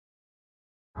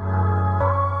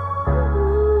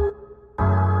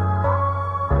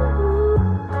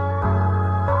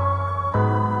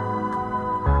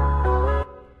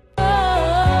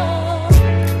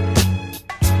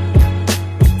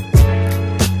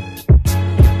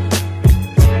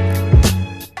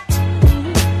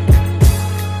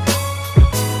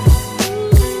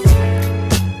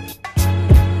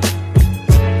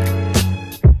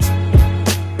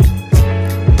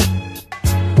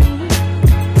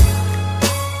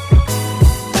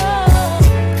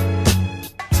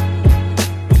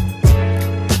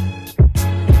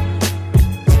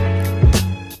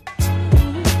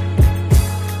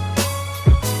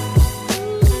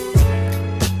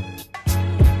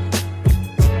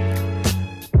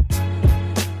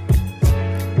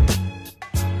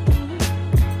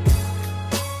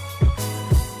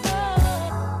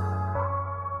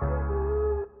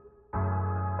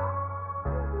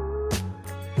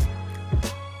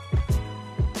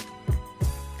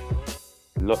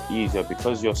lot easier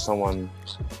because you're someone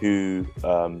who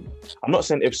I'm not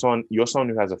saying if you're someone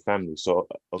who has a family, so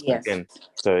Yes, again,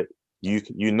 so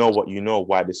you know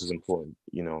why this is important,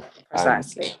 and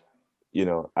precisely.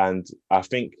 and I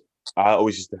think I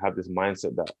always used to have this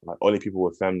mindset that like only people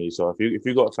with family. So if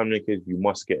you got a family and kids, you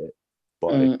must get it.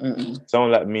 But if Mm-mm.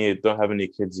 someone like me don't have any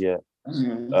kids yet,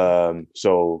 Mm.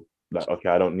 so like okay,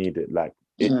 I don't need it.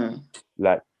 Mm.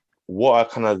 Like what are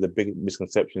kind of the big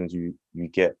misconceptions you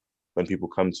get when people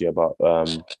come to you about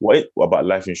what about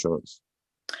life insurance?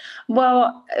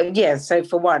 Well, yeah. So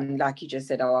for one, like you just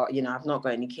said, oh, I've not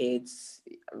got any kids.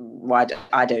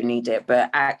 I don't need it.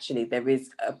 But actually, there is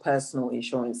a personal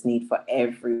insurance need for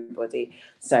everybody.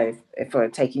 So if we're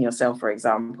taking yourself, for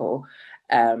example,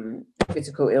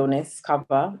 critical illness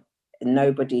cover.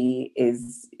 Nobody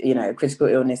is, critical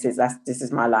illnesses. This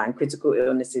is my line. Critical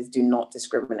illnesses do not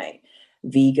discriminate.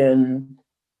 Vegan,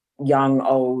 young,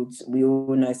 old, we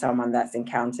all know someone that's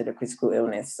encountered a critical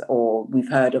illness, or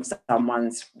we've heard of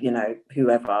someone's,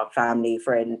 whoever, family,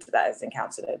 friend that has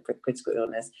encountered a critical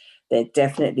illness. They're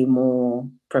definitely more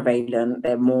prevalent.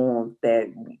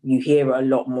 You hear a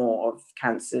lot more of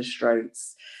cancer,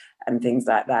 strokes, and things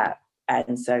like that.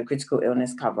 And so critical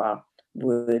illness cover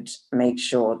would make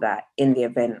sure that in the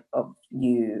event of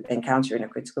you encountering a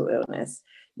critical illness,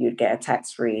 you'd get a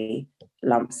tax-free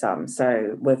lump sum.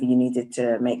 So whether you needed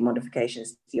to make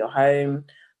modifications to your home,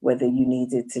 whether you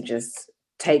needed to just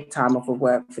take time off of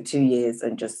work for 2 years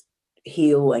and just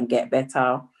heal and get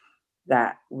better,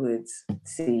 that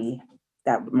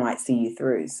might see you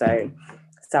through. So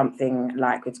something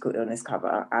like critical illness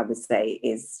cover, I would say,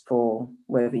 is for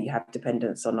whether you have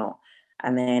dependents or not.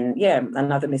 And then,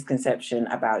 another misconception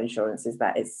about insurance is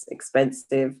that it's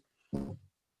expensive. And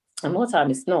more time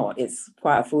it's not. It's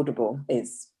quite affordable. It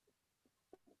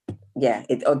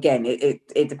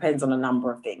depends on a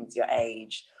number of things, your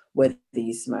age, whether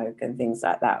you smoke and things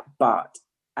like that. But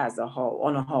on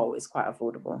a whole, it's quite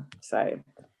affordable. So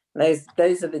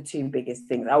those are the two biggest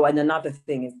things. Oh, and another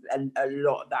thing is a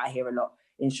lot that I hear a lot.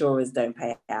 Insurers don't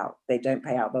pay out. They don't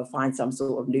pay out. They'll find some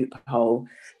sort of loophole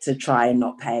to try and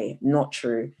not pay. Not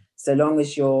true. So long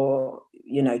as you're,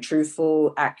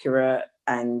 truthful, accurate,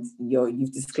 and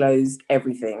you've disclosed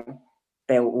everything,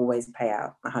 they will always pay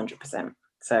out 100%.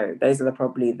 So those are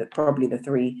probably the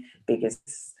three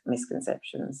biggest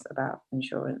misconceptions about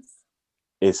insurance.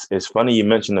 It's funny you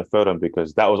mentioned the third one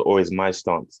because that was always my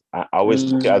stance. I always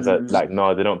took it as a like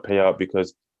no, they don't pay out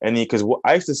because what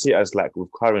I used to see it as like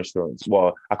with car insurance.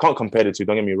 Well, I can't compare the two.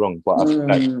 Don't get me wrong, but I feel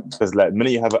like because like the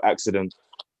minute you have an accident,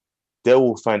 they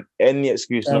will find any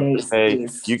excuse not to pay.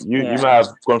 You might have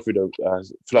gone through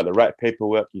fill out the right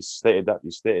paperwork. You stated that,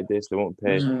 you stated this. They won't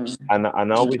pay, and I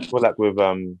always feel like with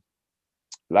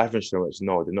life insurance,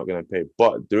 no, they're not going to pay.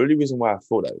 But the only reason why I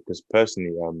thought that because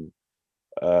personally,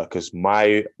 because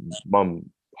my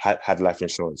mum had life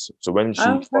insurance, so when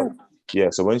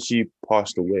so when she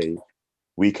passed away,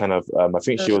 we kind of I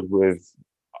think she was with.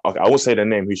 Okay, I won't say the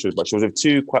name who she was, but she was with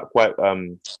two quite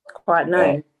known.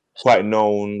 Quite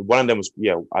known. One of them was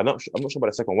I'm not sure about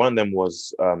the second one. One of them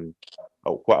was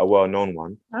quite a well-known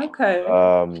one. Okay.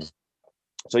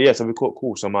 So we called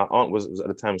cool. So my aunt was at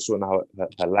the time sorting out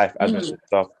her life admin and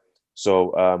stuff.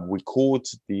 So we called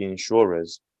the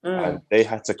insurers and they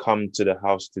had to come to the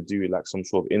house to do like some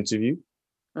sort of interview.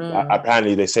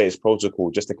 Apparently they say it's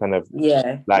protocol just to kind of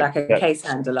like a case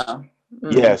handler.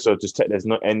 Yeah, so just there's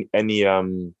not any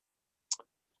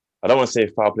I don't want to say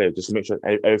foul play, just to make sure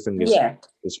everything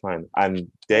is fine.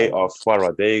 And they are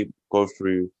thorough. They go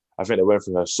through. I think they went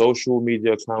through her social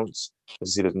media accounts. To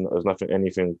see there's nothing,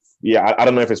 anything. Yeah, I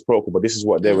don't know if it's protocol, but this is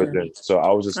what they were doing. So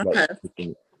I was just like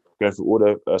going through all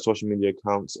the social media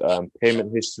accounts,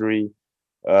 payment history.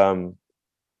 Now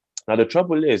the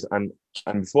trouble is, and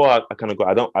before I kind of go,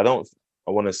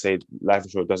 I want to say life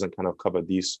insurance doesn't kind of cover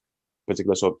these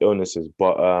particular sort of illnesses,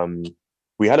 but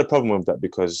we had a problem with that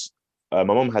because my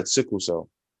mom had sickle cell.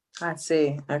 I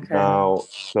see. Okay. Now,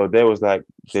 so there was like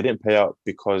they didn't pay out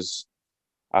because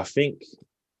I think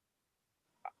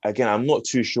again I'm not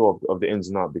too sure of the ins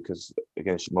and outs because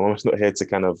again my mom's not here to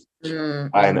kind of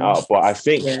iron it out. But I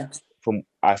think from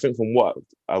what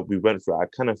we went through, I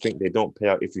kind of think they don't pay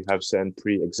out if you have certain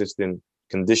pre-existing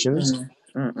conditions.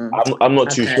 I'm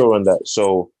not too sure on that.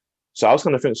 So I was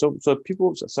kind of thinking. So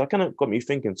people. So I kind of got me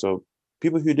thinking. So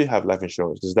people who do have life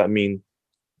insurance, does that mean?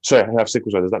 Sorry, I have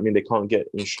sickle cell. Does that mean they can't get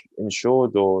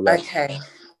insured or like? Okay.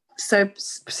 So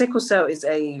sickle cell is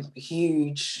a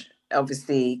huge,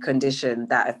 obviously, condition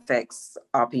that affects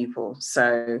our people.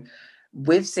 So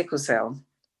with sickle cell,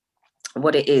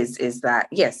 what it is that,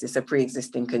 yes, it's a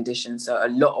pre-existing condition. So a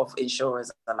lot of insurers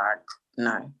are like,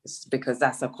 no, it's because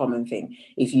that's a common thing.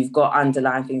 If you've got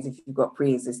underlying things, if you've got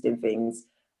pre-existing things,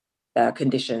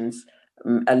 conditions,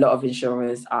 a lot of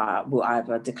insurers will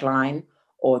either decline,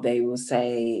 or they will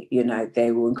say, you know,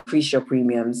 they will increase your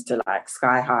premiums to like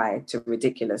sky high, to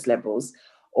ridiculous levels.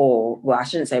 Or, well, I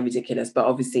shouldn't say ridiculous, but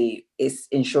obviously it's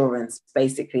insurance.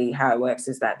 Basically how it works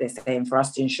is that they're saying, for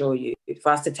us to insure you,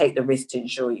 for us to take the risk to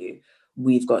insure you,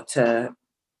 we've got to,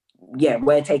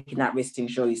 we're taking that risk to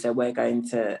insure you, so we're going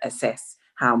to assess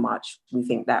how much we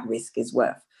think that risk is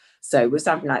worth. So with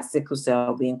something like sickle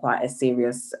cell being quite a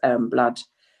serious blood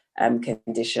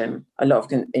condition, a lot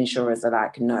of insurers are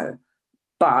like, no.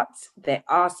 But there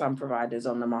are some providers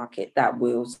on the market that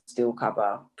will still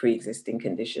cover pre-existing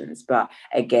conditions. But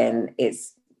again,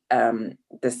 it's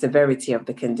the severity of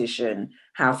the condition,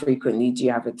 how frequently do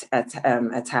you have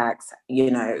attacks, you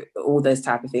know, all those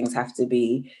type of things have to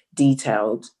be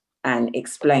detailed and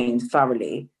explained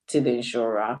thoroughly to the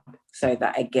insurer, so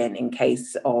that, again, in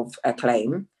case of a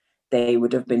claim, they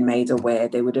would have been made aware,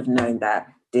 they would have known that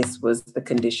this was the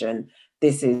condition,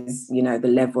 this is, you know, the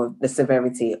level of the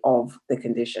severity of the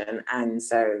condition. And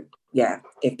so,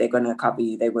 if they're going to cover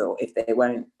you, they will. If they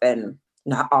won't, then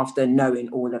after knowing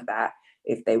all of that,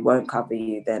 if they won't cover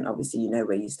you, then obviously you know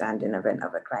where you stand in event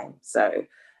of a claim. So,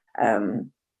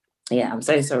 I'm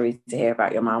so sorry to hear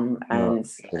about your mum,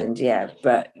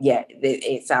 but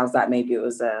it sounds like maybe it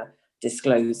was a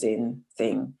disclosing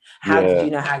thing. How did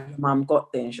you know how your mum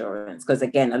got the insurance? Because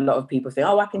again, a lot of people think,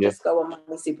 I can just go on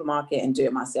my supermarket and do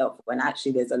it myself, when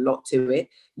actually there's a lot to it.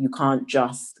 You can't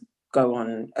just go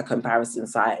on a comparison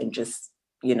site and just,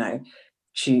 you know,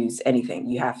 choose anything.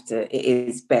 You have to, it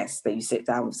is best that you sit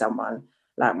down with someone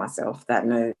like myself that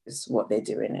knows what they're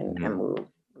doing, and will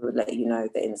let you know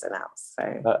the ins and outs.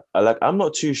 So I'm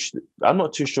not too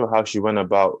sure how she went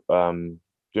about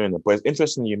doing it, but it's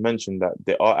interesting you mentioned that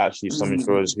there are actually some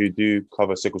insurers who do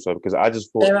cover sickle cell, because I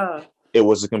just thought it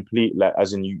was a complete, like,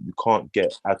 as in you can't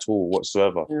get at all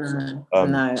whatsoever.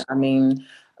 No, I mean,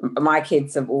 my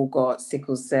kids have all got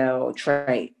sickle cell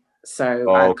trait. So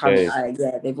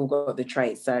they've all got the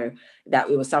trait. So that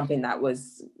it was something that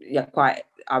was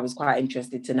I was quite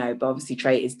interested to know. But obviously,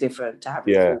 trait is different to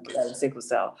having full sickle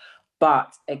cell.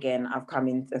 But again, I've come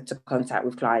into contact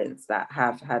with clients that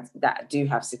do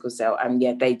have sickle cell, and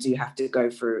they do have to go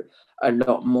through a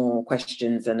lot more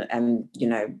questions, and you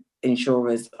know,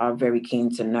 insurers are very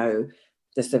keen to know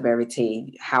the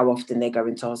severity, how often they go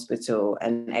into hospital,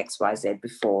 and XYZ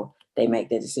before they make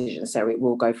their decision. So it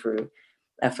will go through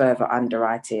a further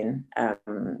underwriting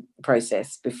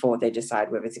process before they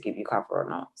decide whether to give you cover or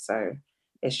not. So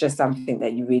it's just something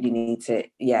that you really need to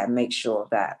make sure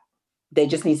that they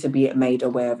just need to be made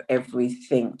aware of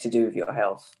everything to do with your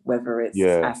health, whether it's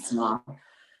asthma,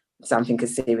 something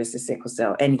as serious as sickle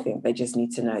cell, anything. They just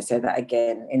need to know, so that,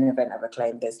 again, in the event of a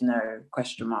claim, there's no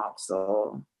question marks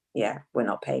or we're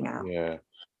not paying out.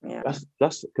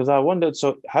 That's because I wondered,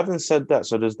 so having said that,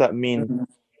 so does that mean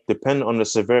depending on the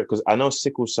severity, because I know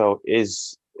sickle cell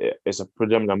is a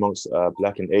predominant amongst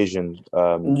Black and Asian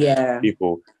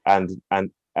people, and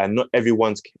not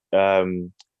everyone's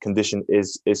condition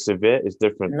is severe, it's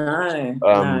different.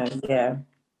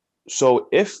 So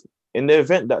if in the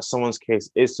event that someone's case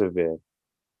is severe,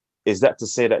 is that to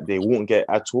say that they won't get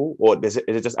at all, or is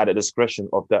it just at the discretion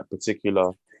of that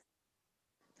particular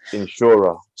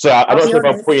insurer? So I'm not sure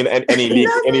if I'm putting any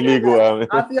legal.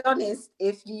 I'll be honest.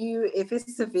 If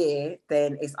it's severe,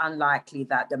 then it's unlikely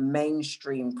that the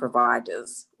mainstream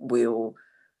providers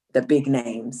the big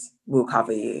names will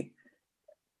cover you.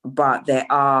 But there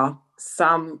are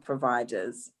some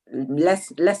providers,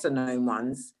 lesser known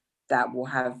ones, that will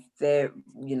have their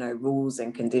rules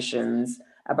and conditions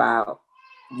about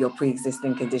your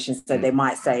pre-existing conditions. So they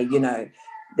might say,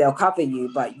 they'll cover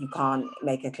you, but you can't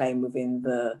make a claim within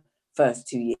the first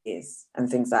 2 years and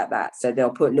things like that. So they'll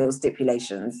put little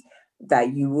stipulations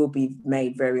that you will be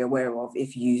made very aware of.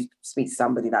 If you speak to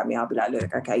somebody like me, I'll be like,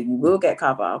 look, okay, you will get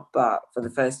cover, but for the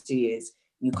first 2 years,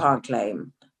 you can't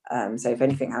claim. So if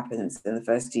anything happens in the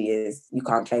first 2 years, you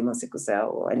can't claim on sickle cell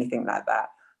or anything like that,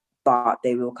 but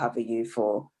they will cover you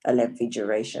for a lengthy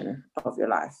duration of your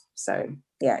life. So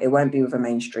it won't be with a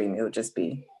mainstream. It will just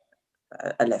be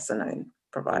a lesser known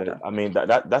provider. I mean,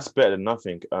 that's better than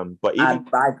nothing. But even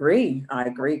I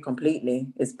agree completely.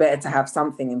 It's better to have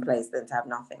something in place than to have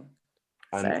nothing.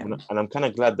 And I'm kind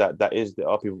of glad that there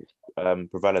are people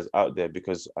providers out there,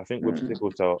 because I think with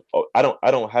sickle cell, I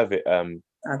don't have it.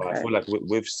 But I feel like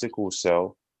with sickle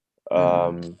cell,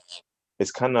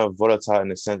 it's kind of volatile in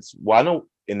the sense. Well, I know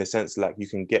in the sense, like, you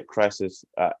can get crisis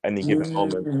at any given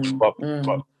moment,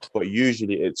 but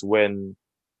usually it's when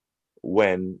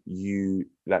when you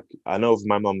like, I know with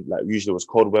my mum, like usually it was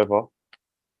cold weather,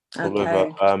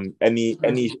 Okay.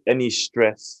 any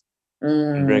stress,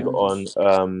 and bring it Mm.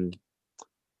 on.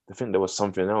 I think there was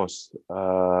something else.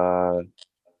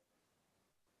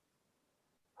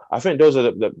 I think those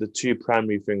are the two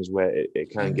primary things where it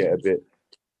can get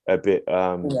a bit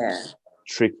Yeah.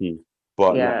 tricky.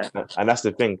 But Yeah. like, and that's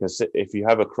the thing, because if you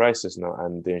have a crisis now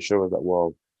and the insurer's like,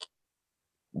 well,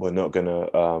 we're not gonna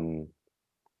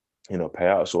pay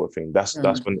out, sort of thing. That's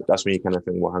when you kind of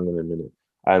think, well, hang on a minute.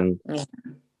 And Yeah.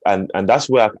 and that's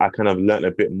where I kind of learned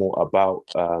a bit more about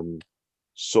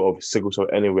sort of sickle cell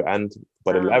anyway. And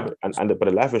but the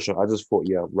life insurance, I just thought,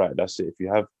 yeah, right, that's it. If you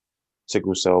have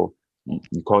sickle cell,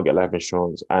 you can't get life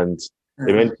insurance. And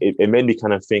it made me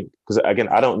kind of think, because again,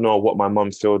 I don't know what my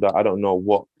mum filled out. I don't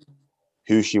know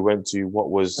who she went to,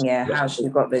 Yeah, how she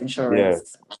got the yeah.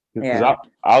 insurance. Because Yeah.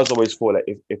 I was always thought like,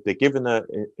 if they're giving her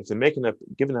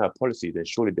a policy, then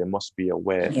surely they must be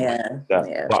aware Yeah. that.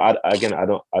 Yeah. But again, I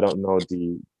don't know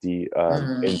the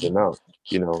ins and outs,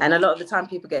 you know. And a lot of the time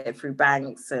people get it through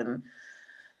banks, and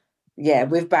yeah,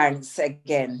 with banks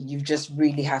again, you just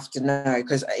really have to know,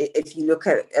 because if you look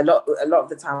at a lot of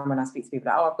the time when I speak to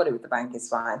people, like, oh, I've got it with the bank, it's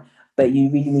fine, but you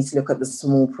really need to look at the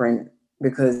small print,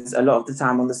 because a lot of the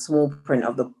time on the small print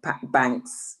of the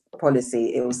bank's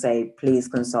policy, it will say, please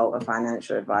consult a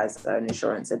financial advisor, an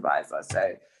insurance advisor.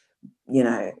 So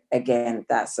again,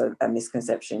 that's a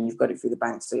misconception. You've got it through the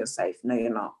bank, so you're safe. No,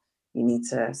 you're not. You need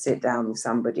to sit down with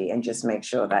somebody and just make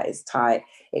sure that it's tight.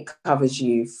 It covers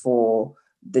you for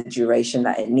the duration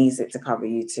that it needs it to cover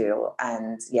you till.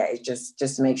 And yeah, it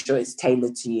just make sure it's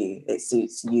tailored to you. It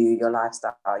suits you, your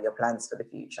lifestyle, your plans for the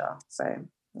future. So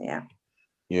yeah.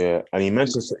 Yeah, and you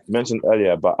mentioned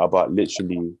earlier about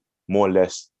literally more or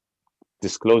less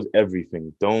disclose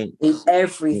everything. Don't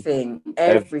Everything,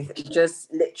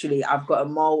 just literally, I've got a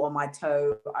mole on my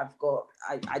toe, I've got,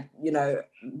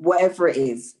 whatever it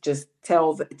is, just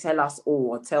tell us all,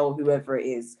 or tell whoever it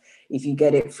is. If you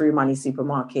get it through Money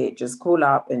Supermarket, just call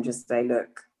up and just say,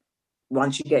 look,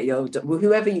 once you get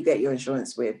whoever you get your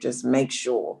insurance with, just make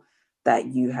sure that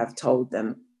you have told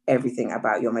them everything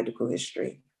about your medical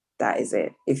history. That is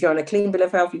it. If you're on a clean bill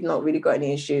of health, you've not really got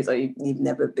any issues, or you've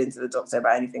never been to the doctor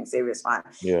about anything serious, fine.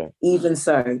 yeah. Even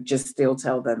so, just still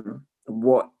tell them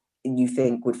what you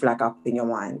think would flag up in your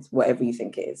mind, whatever you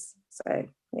think it is. So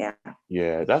yeah.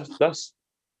 Yeah,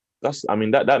 I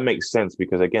mean, that makes sense,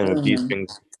 because again, with these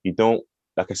things, you don't,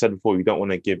 like I said before, you don't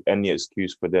want to give any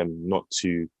excuse for them not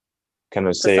to kind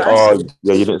of say, oh, Precisely.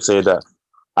 yeah, you didn't say that.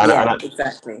 Yeah,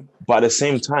 exactly. But at the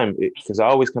same time, because I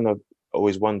always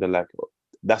wonder, like,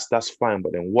 that's fine,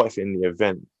 but then what if in the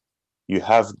event you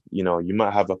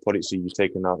might have a policy you've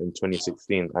taken out in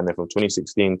 2016, and then from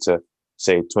 2016 to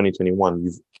say 2021,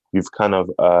 you've kind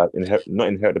of not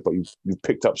inherited, but you've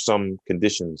picked up some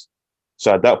conditions.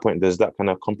 So at that point, does that kind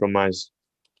of compromise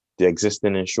the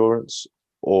existing insurance, It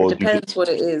or do you think? depends what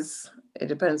it is. It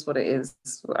depends what it is.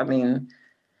 I mean,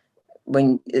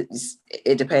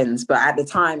 it depends, but at the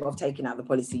time of taking out the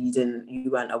policy,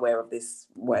 you weren't aware of this,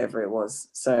 whatever it was.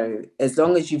 So as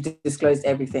long as you've disclosed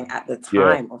everything at the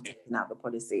Yeah, time of taking out the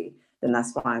policy, then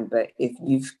that's fine. But if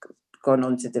you've gone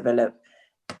on to develop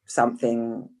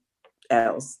something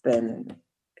else, then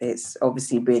it's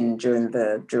obviously been during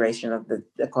the duration of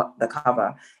the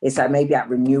cover. It's like maybe at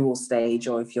renewal stage,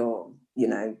 or if you're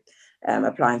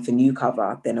applying for new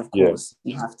cover, then of yeah, course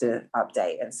you have to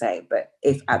update and say. But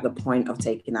if at the point of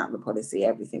taking out the policy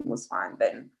everything was fine,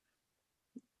 then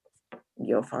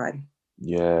you're fine.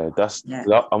 yeah.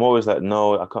 Yeah. I'm always like,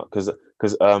 no, I can't,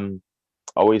 because I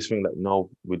always think like, no,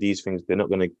 with these things, they're not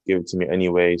gonna give it to me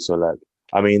anyway. So like,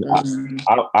 I mean,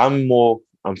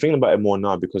 I'm thinking about it more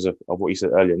now because of what you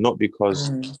said earlier, not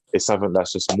because it's something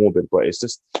that's just morbid, but it's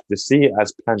just to see it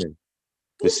as planning,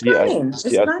 It's planning. It's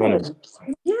planning. planning.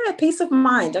 Yeah, peace of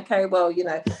mind. Okay, well,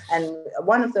 and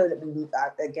one of the,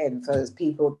 again, for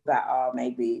people that are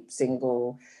maybe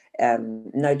single,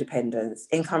 no dependents,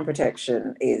 income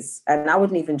protection is, and I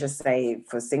wouldn't even just say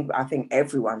for single, I think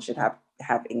everyone should have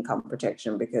income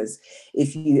protection, because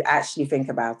if you actually think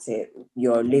about it,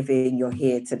 you're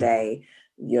here today,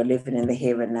 you're living in the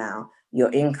here and now.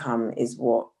 Your income is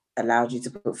what allows you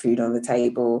to put food on the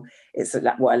table. It's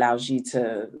what allows you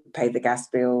to pay the gas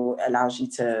bill, allows you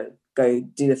to go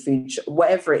do the food,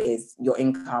 whatever it is, your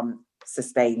income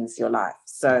sustains your life.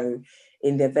 So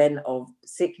in the event of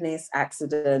sickness,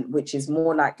 accident, which is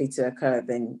more likely to occur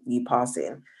than you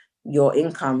passing, your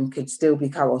income could still be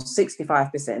covered,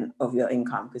 65% of your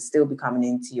income could still be coming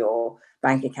into your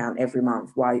bank account every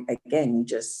month. Why, again, you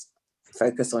just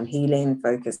focus on healing,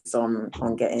 focus on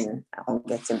getting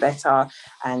better.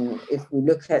 And if we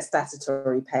look at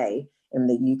statutory pay in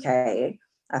the UK,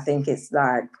 I think it's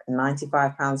like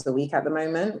 £95 a week at the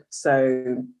moment.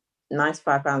 So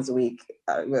 £95 a week,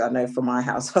 I know for my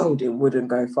household, it wouldn't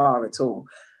go far at all.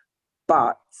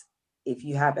 But if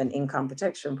you have an income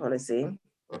protection policy,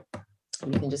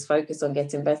 you can just focus on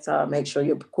getting better, make sure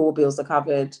your core bills are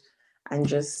covered, and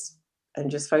just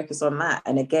focus on that.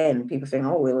 And again, people think,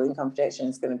 oh, well, income protection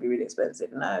is going to be really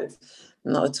expensive. No,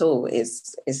 not at all.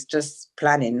 It's just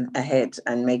planning ahead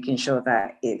and making sure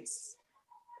that it's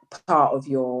part of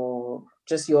your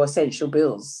essential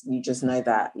bills. You just know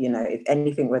that, if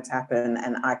anything were to happen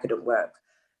and I couldn't work,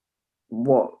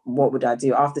 what would I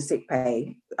do? After sick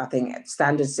pay, I think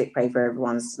standard sick pay for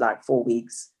everyone's like 4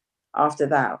 weeks. After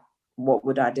that, what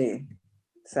would I do?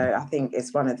 So I think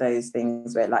it's one of those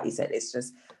things where, like you said, it's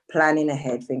just planning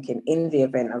ahead, thinking in the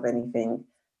event of anything,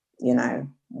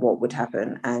 what would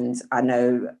happen. And I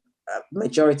know a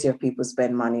majority of people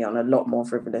spend money on a lot more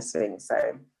frivolous things.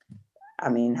 So, I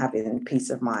mean, having peace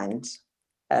of mind,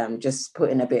 just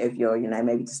putting a bit of your,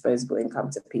 maybe disposable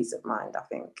income to peace of mind, I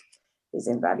think is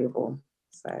invaluable.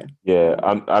 So yeah,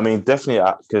 I mean,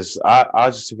 definitely, because I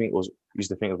just think used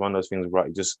to think it was one of those things, right?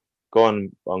 You just go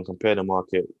on compare the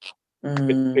market,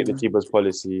 pick the cheapest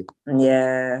policy.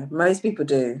 Yeah, most people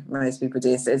do.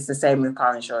 It's the same with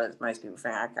car insurance. Most people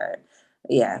think, okay,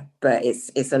 yeah, but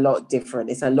it's a lot different.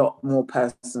 It's a lot more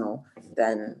personal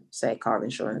than, say, car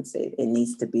insurance. It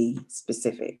needs to be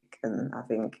specific, and I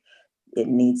think it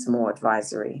needs more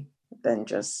advisory than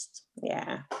just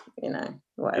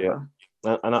whatever.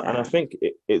 Yeah. And I think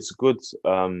it's good,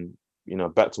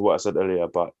 back to what I said earlier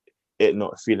about it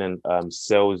not feeling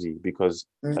salesy, because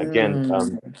again,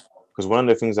 because one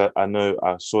of the things that I know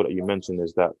I saw that you mentioned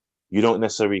is that you don't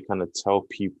necessarily kind of tell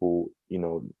people,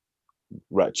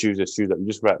 right, choose this, choose that. You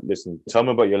just listen, tell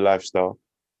me about your lifestyle.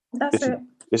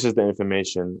 This is the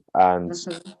information, and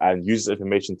use the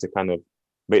information to kind of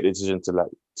make the decision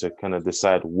to kind of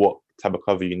decide what type of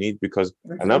cover you need. Because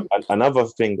another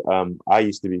thing I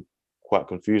used to be quite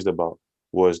confused about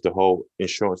was the whole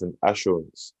insurance and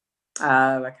assurance.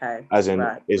 Oh, okay. As in,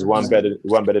 is one better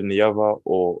than the other,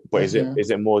 but is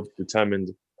it more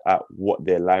determined at what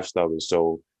their lifestyle is?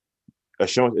 So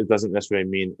assurance, it doesn't necessarily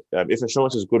mean if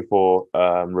assurance is good for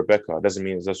Rebecca, it doesn't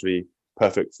mean it's necessarily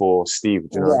perfect for Steve.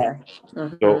 Do you know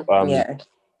what I mean? So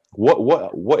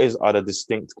what are the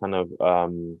distinct kind of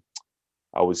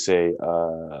I would say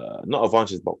not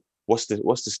advantages, but what's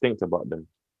distinct about them?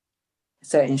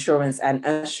 So insurance and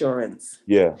assurance.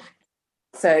 Yeah.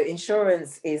 So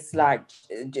insurance is like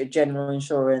general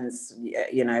insurance,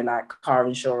 like car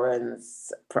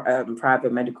insurance,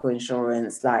 private medical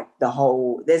insurance, like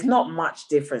there's not much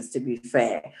difference, to be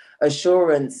fair.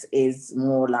 Assurance is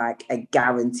more like a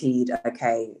guaranteed,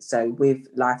 okay, so with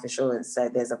life assurance, so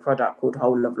there's a product called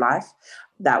Whole of Life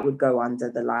that would go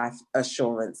under the life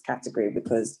assurance category,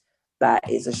 because that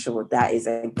is assured, that is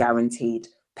a guaranteed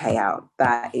payout.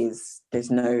 There's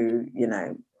no,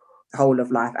 whole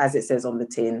of life, as it says on the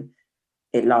tin,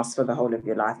 it lasts for the whole of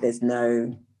your life. There's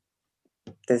no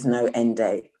end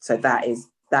date. So that's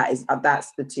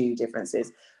the two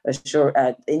differences.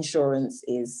 Insurance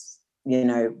is,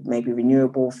 maybe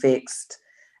renewable, fixed,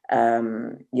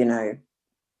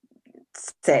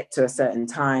 set to a certain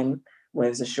time,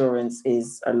 whereas assurance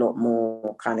is a lot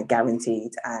more kind of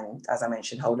guaranteed, and, as I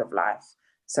mentioned, whole of life.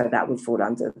 So that would fall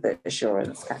under the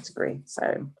assurance category.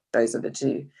 So those are the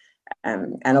two.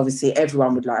 And obviously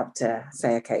everyone would like to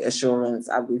say, okay, assurance,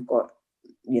 we've got,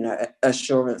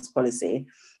 assurance policy,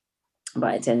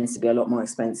 but it tends to be a lot more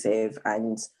expensive.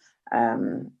 And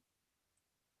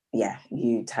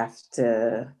you'd have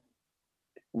to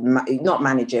not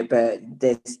manage it, but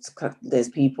there's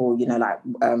people, like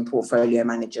portfolio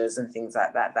managers and things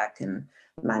like that that can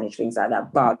manage things like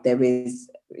that. But there is,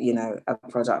 a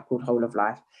product called Whole of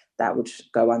Life that would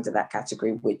go under that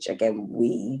category, which again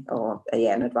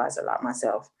an advisor like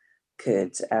myself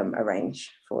could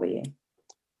arrange for you.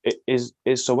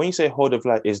 So when you say Whole of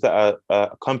Life, is that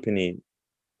a company?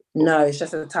 No, it's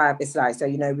just a type. It's like, so,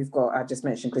 we've got, I just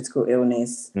mentioned critical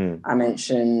illness. I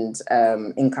mentioned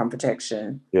income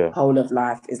protection. Yeah. Whole of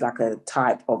Life is like a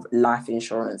type of life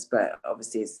insurance, but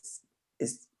obviously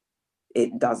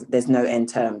there's no end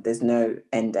term, there's no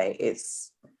end date.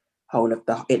 It's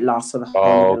it lasts for the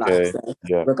whole of your life.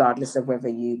 So regardless of whether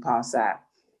you pass at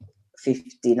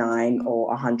 59 or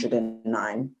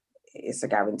 109, it's a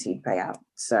guaranteed payout.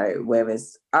 So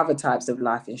whereas other types of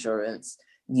life insurance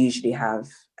usually have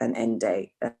an end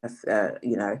date,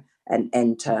 an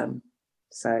end term.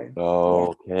 So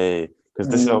okay. because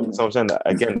this is what I'm saying. That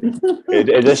again,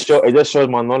 it just shows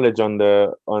my knowledge on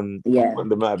the Yeah. on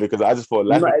the matter, because I just thought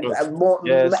life insurance.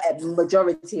 Yes.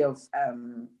 Majority of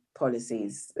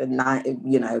policies,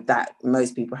 you know, that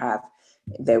most people have,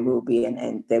 there will be an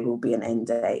end. There will be an end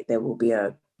date. There will be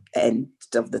a end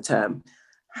of the term.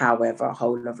 However,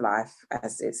 whole of life,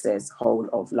 as it says, whole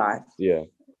of life, Yeah,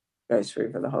 goes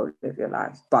through for the whole of your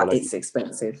life, but like, it's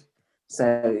expensive.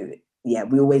 So yeah,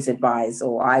 we always advise,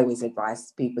 or I always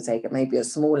advise people take maybe a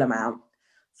small amount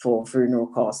for funeral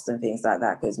costs and things like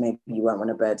that, because maybe you won't want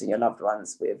to burden your loved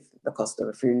ones with the cost of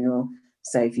a funeral.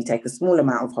 So if you take a small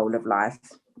amount of whole of life,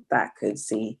 that could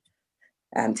see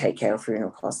and take care of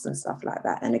funeral costs and stuff like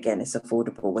that. And again, it's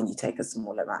affordable when you take a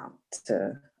small amount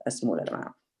to a smaller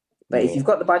amount. But if you've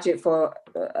got the budget for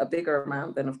a bigger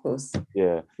amount, then of course,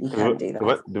 you can do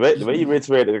that. The way you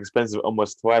reiterate it's expensive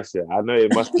almost twice. Yeah, I know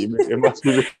it must be. It must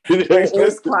be really expensive. It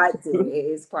is quite dear. It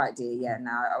is quite dear. Yeah.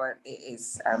 Now it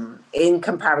is in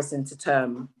comparison to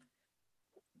term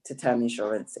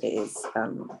insurance. It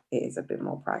is a bit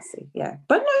more pricey. Yeah,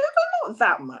 but not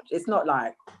that much. It's not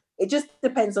like, it just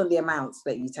depends on the amounts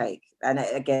that you take, and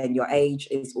again, your age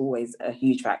is always a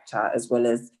huge factor, as well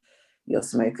as your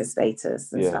smoker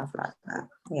status and stuff like that.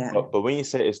 Yeah. But when you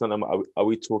say it's not, are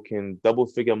we talking double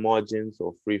figure margins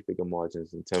or 3-figure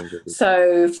margins in terms of?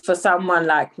 So for someone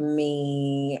like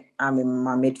me, I'm in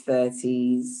my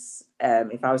mid-30s.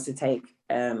 If I was to take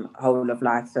whole of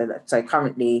life, so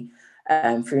currently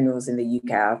funerals in the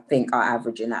UK, I think are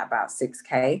averaging at about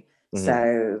 6K. Mm-hmm.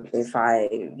 So if I,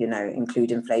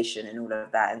 include inflation and all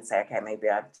of that, and say, okay, maybe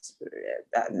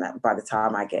by the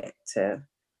time I get to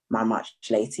my much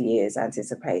later years,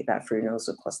 anticipate that funerals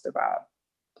will cost about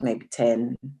maybe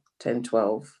 10,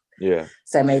 12. Yeah.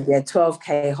 So maybe a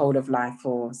 12K whole of life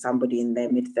for somebody in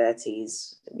their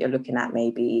mid-30s, you're looking at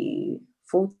maybe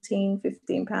 14,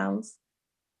 15 pounds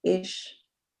ish.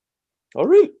 Oh,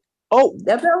 really? Oh,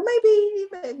 well,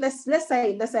 maybe let's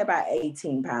say about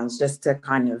 18 pounds, just to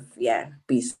kind of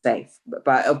be safe.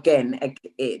 But again,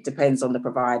 it depends on the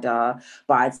provider.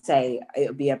 But I'd say it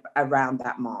would be around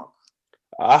that mark.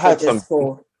 I had some.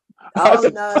 I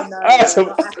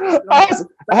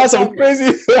had some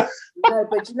crazy. No,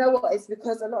 but you know what? It's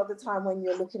because a lot of the time when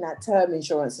you're looking at term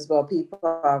insurance as well,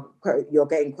 you're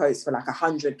getting quotes for like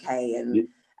 100K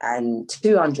and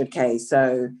 200K.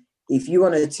 So if you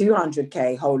want a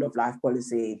 200K whole of life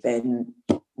policy, then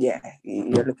you're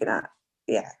looking at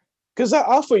Because I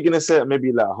thought you're gonna say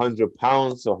maybe like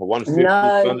 £100 or 150.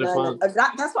 No.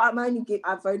 That's what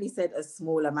I've only said a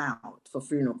small amount for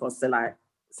funeral costs.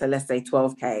 So let's say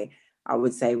 12K. I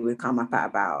would say we'd come up at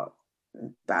about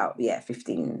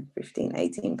 15,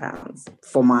 18 pounds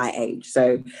for my age.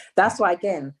 So that's why,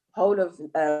 again, whole of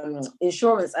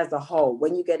insurance as a whole,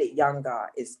 when you get it younger,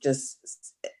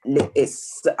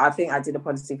 I think I did a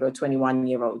policy for a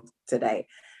 21-year-old today,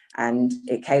 and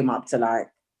it came up to like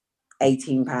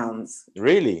 18 pounds.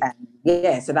 Really?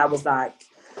 And so that was like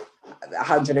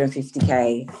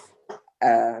 150K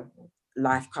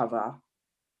life cover,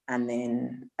 and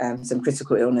then some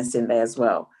critical illness in there as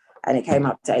well. And it came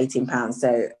up to 18 pounds.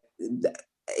 So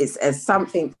it's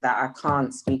something that I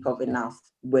can't speak of enough.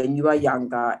 When you are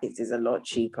younger, it is a lot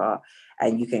cheaper,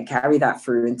 and you can carry that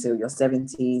through until your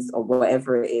 70s or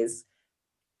whatever it is.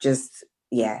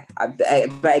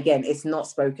 But again, it's not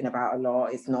spoken about a lot.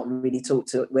 It's not really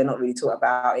we're not really taught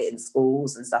about it in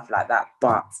schools and stuff like that.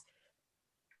 But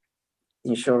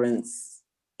insurance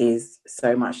is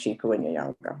so much cheaper when you're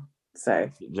younger. So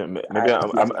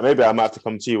maybe I might have to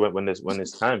come to you when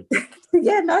it's time.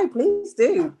 No, please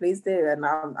do, and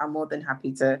I'm more than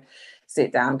happy to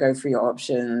sit down, go through your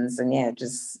options, and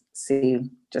just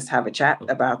have a chat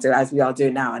about it, as we are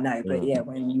doing now. I know, but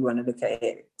when you want to look at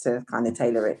it to kind of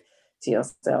tailor it to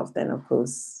yourself, then of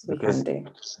course we can do.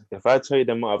 If I tell you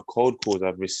the amount of cold calls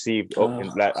I've received,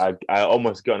 I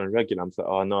almost get on a regular. I'm like,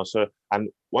 oh no, so. And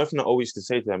one thing I always used to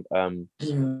say to them, I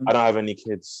don't have any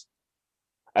kids.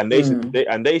 And they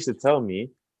used to tell me,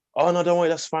 oh no, don't worry,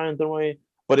 that's fine, don't worry.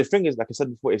 But the thing is, like I said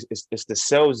before, it's the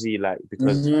salesy,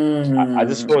 because I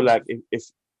just feel like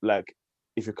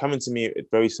if you're coming to me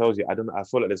very salesy, I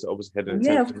feel like there's always hidden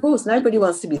intention. Yeah, of course, nobody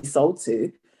wants to be sold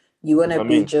to. You want to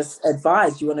be just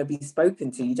advised. You want to be spoken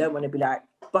to. You don't want to be like,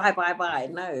 bye.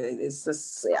 No, it's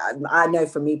just, I know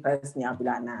for me personally, I'll be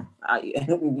like, nah,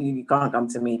 you can't come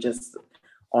to me just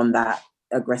on that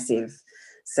aggressive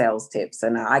sales tips.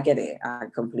 And I get it. I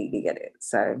completely get it.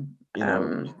 So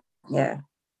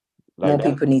more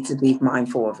people need to be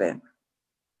mindful of it.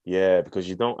 Yeah, because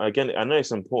you don't, again, I know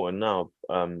it's important now,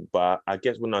 but I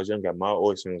guess when I was younger, my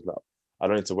always thing was like, I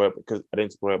don't need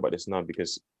to worry about this now,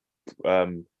 because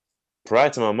prior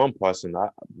to my mum passing,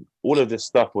 all of this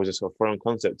stuff was just a foreign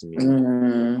concept to me.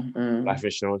 Life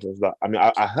insurance was like, I mean,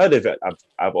 I heard of it.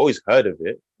 I've always heard of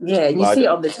it. Yeah, you see it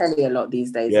on the telly a lot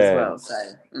these days as well. So,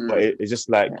 but it's just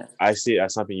like I see it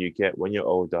as something you get when you're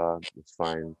older. It's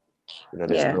fine. You know,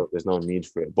 there's no need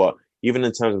for it. But even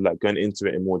in terms of like going into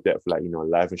it in more depth, like, you know,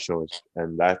 life insurance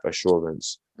and life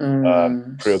assurance,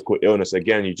 critical illness.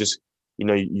 Again, you just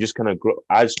kind of grow.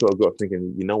 I just got to grow up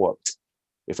thinking, you know what?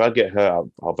 If I get hurt,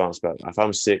 I'll bounce back. If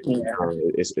I'm sick,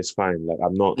 it's fine. Like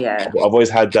I'm not. I've always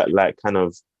had that like kind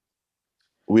of.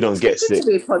 We don't get sick. To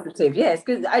be positive, yes,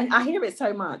 because I hear it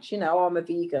so much. You know, I'm a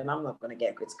vegan. I'm not going to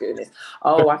get critical illness.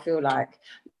 Oh, I feel like,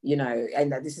 you know,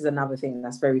 and this is another thing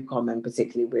that's very common,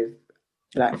 particularly with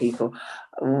Black people.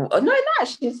 No,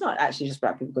 actually, it's not actually just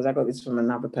Black people, because I got this from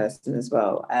another person as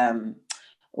well.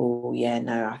 Oh yeah,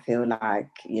 no, I feel like,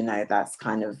 you know, that's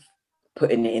kind of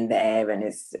putting it in the air, and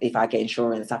it's, if I get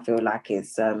insurance, I feel like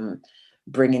it's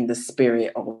bringing the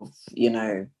spirit of, you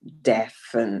know, death,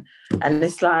 and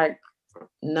it's like,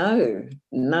 no,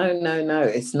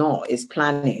 it's not. It's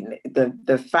planning.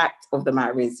 The fact of the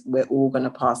matter is, we're all going to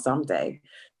pass someday.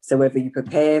 So whether you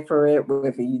prepare for it,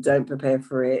 whether you don't prepare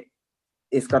for it,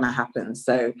 it's going to happen.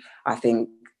 So I think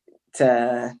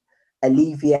to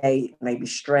alleviate maybe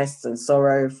stress and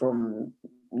sorrow from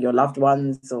your loved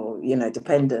ones or, you know,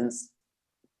 dependents,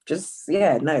 just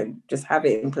have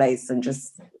it in place and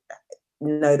just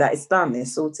know that it's done,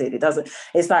 it's sorted.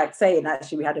 It's like saying,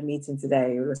 actually, we had a meeting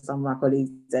today with some of my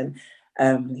colleagues, and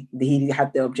he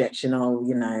had the objection,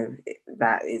 you know,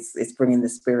 that it's bringing the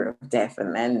spirit of death,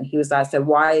 and then he was like, so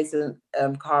why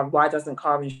doesn't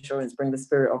car insurance bring the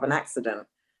spirit of an accident?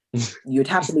 You'd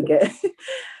happily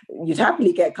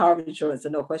get car insurance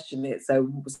and not question it. So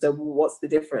what's the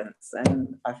difference?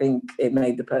 And I think it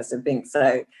made the person think.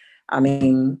 So I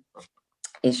mean,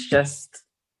 it's just.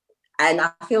 And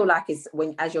I feel like it's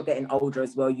as you're getting older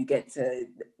as well, you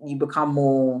become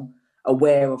more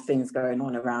aware of things going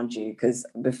on around you. Because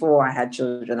before I had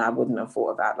children, I wouldn't have thought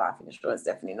about life insurance,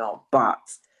 definitely not. But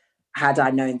had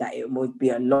I known that it would be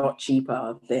a lot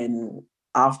cheaper than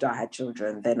after I had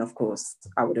children, then of course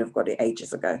I would have got it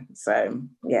ages ago. So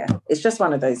yeah, it's just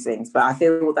one of those things. But I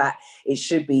feel that it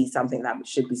should be something that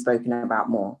should be spoken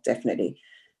about more, definitely.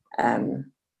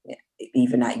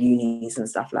 Even at unis and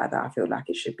stuff like that, I feel like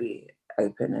it should be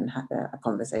open and a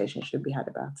conversation should be had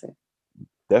about it.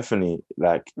 Definitely,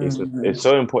 like it's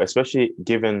so important, especially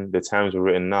given the times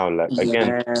we're in now. Like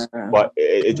again, but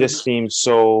it just seems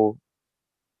so,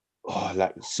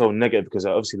 like so negative, because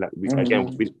obviously, like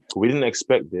we didn't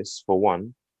expect this, for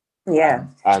one. Yeah,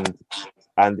 and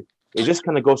it just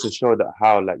kind of goes to show that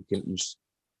how, like,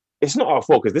 it's not our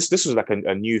fault, because this was like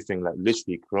a new thing, like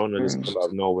literally Corona just came out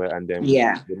of nowhere, and then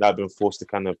we've now been forced to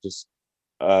kind of just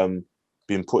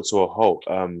being put to a halt.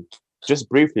 Just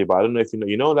briefly, but I don't know if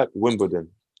you know like Wimbledon.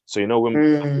 So you know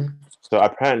Wimbledon. So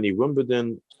apparently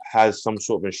Wimbledon has some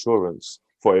sort of insurance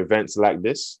for events like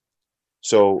this.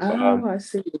 So I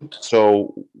see.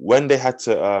 So when they had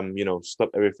to stop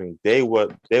everything, they were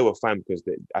fine, because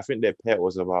I think their payout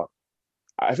was about,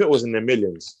 I think it was in the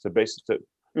millions. So basically.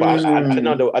 But I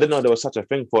didn't know there was such a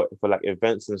thing for like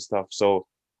events and stuff. So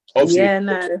obviously,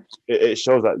 it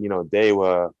shows that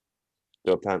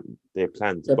they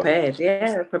planned. Prepared,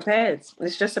 prepared.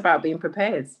 It's just about being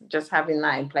prepared, just having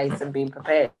that in place and being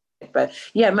prepared. But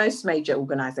yeah, most major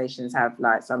organizations have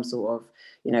like some sort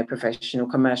of professional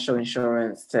commercial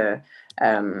insurance to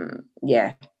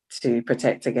to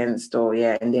protect against, or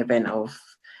in the event of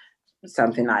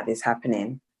something like this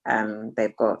happening.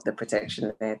 They've got the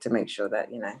protection there to make sure that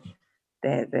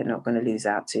they're not going to lose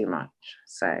out too much.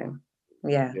 So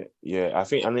yeah, I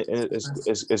think, and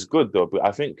it's good though. But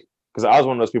I think, because I was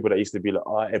one of those people that used to be like,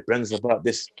 oh, it brings about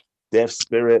this death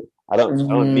spirit. I don't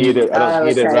need it. I don't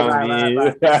need it around me.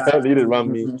 I don't need it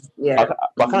around me. Yeah.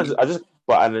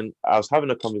 And then I was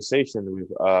having a conversation with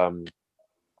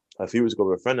a few weeks ago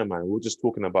with a friend of mine. We were just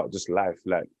talking about just life,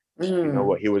 like. You know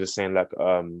what he was just saying, like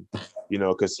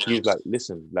because he's like,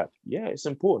 listen, like, yeah, it's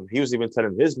important. He was even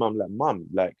telling his mum, like, mum,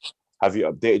 like, have you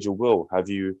updated your will? Have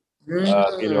you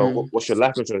what's your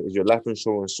life insurance? Is your life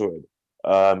insurance sorted?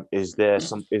 Is there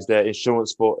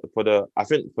insurance for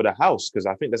the house? Because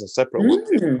I think there's a separate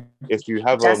one. If you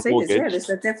have a mortgage, it's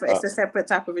a separate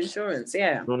type of insurance.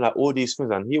 Yeah, like all these things.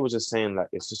 And he was just saying, like,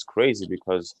 it's just crazy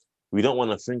because we don't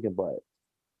want to think about it.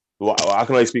 Well, I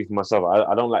can only speak for myself.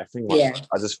 I don't like thinking about it.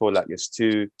 I just feel like it's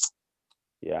too.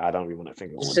 I don't really want to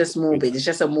think about it. It's just morbid. It's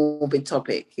just a morbid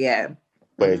topic. Yeah.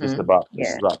 But it's just about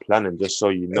planning, just so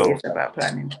you know. It's about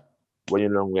planning. When you're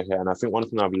no longer here. And I think one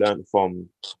thing I've learned from,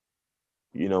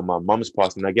 my mum's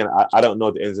passing, again, I don't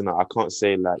know the ins and outs. I can't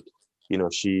say like,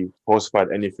 she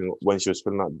falsified anything when she was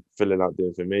filling out the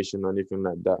information or anything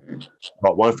like that.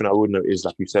 But one thing I would know is,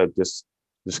 like you said, just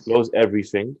disclose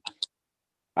everything.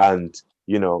 And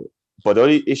but the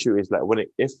only issue is like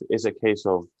if it's a case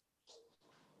of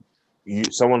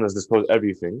someone has disclosed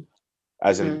everything,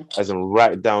 as in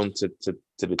right down to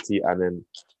the T, and then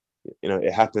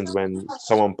it happens when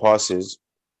someone passes,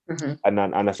 and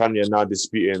the family are now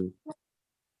disputing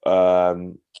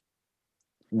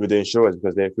with the insurance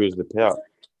because they refuse the payout.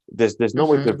 There's no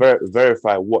way to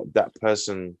verify what that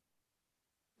person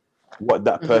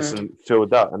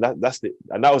filled out, and that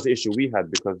was the issue we had,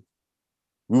 because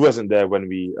we wasn't there when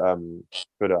we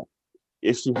filled out.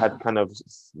 If she had kind of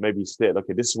maybe stated,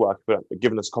 okay, this is what I filled out,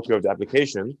 given us a copy of the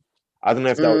application, I don't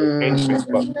know if that would have changed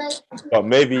things, but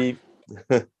maybe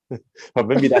but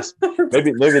maybe that's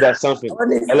something.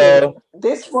 Honestly, hello,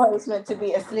 this boy is meant to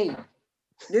be asleep.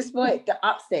 This boy,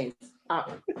 upstairs.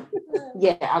 Up.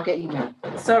 Yeah, I'll get you milk.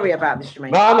 Sorry about this,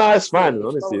 Jermaine. No, it's fine.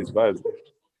 Honestly, it's fine.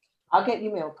 I'll get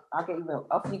you milk. Off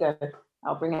you go.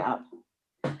 I'll bring it up.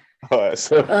 All right,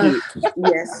 so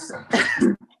yes.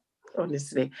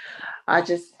 Honestly,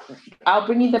 I'll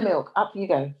bring you the milk. Up you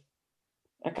go.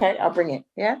 Okay, I'll bring it.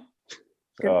 Yeah.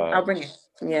 I'll bring it.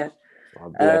 Yeah.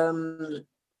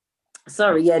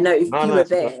 Sorry. Yeah. No. If you were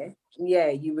there,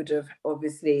 you would have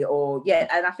obviously,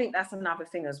 and I think that's another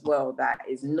thing as well that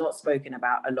is not spoken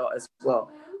about a lot as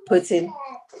well. Putting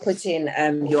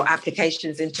your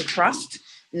applications into trust.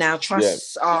 Now,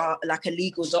 trusts are like a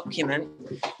legal document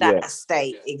that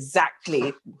state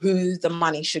exactly who the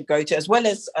money should go to, as well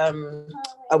as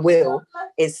a will.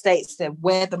 It states that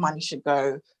where the money should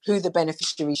go, who the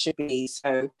beneficiary should be.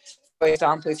 So, for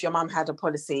example, if your mum had a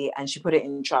policy and she put it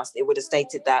in trust, it would have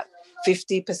stated that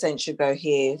 50% should go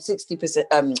here, 60%,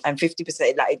 and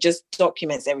 50%. Like, it just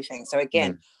documents everything. So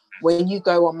again, when you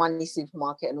go on Money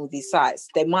Supermarket and all these sites,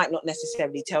 they might not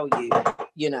necessarily tell you,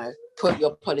 put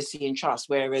your policy in trust.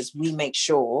 Whereas we make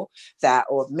sure that,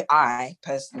 or I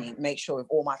personally make sure with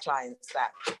all my clients,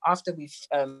 that after we've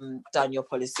done your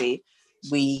policy,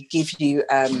 we give you,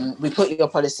 we put your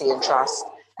policy in trust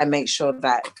and make sure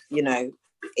that,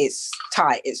 it's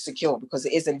tight, it's secure, because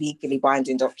it is a legally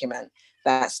binding document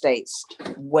that states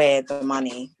where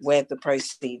the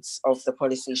proceeds of the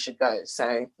policy should go.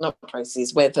 So not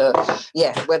proceeds, where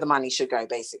the money should go,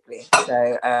 basically.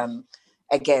 So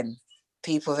again,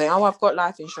 people think, I've got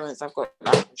life insurance,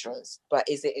 but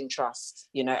is it in trust?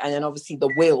 And then obviously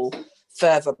the will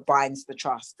further binds the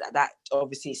trust. That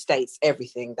obviously states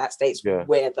everything. That states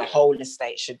where the whole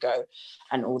estate should go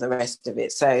and all the rest of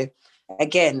it. So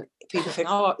again, people think,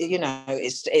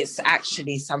 it's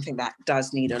actually something that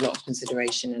does need a lot of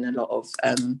consideration and a lot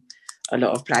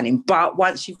of planning. But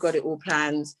once you've got it all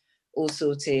planned, all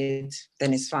sorted,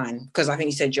 then it's fine. Because I think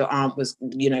you said your aunt was,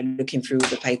 looking through all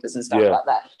the papers and stuff like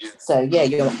that. So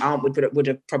your aunt would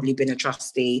have probably been a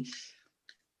trustee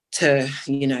to,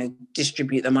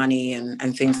 distribute the money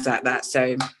and things like that.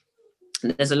 So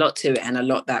there's a lot to it, and a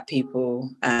lot that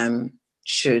people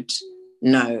should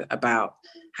know about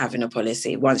having a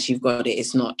policy. Once you've got it,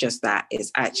 it's not just that,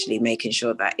 it's actually making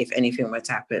sure that if anything were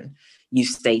to happen, you've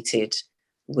stated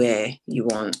where you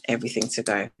want everything to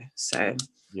go. So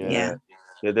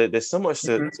there's so much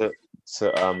to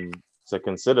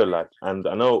consider, like, and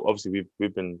I know obviously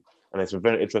we've been, and it's been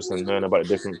very interesting learning about the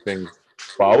different things,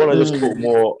 but I want to just talk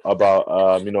more about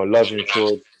Love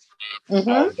Insured,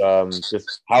 and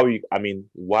just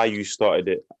why you started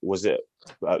it. Was it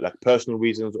like personal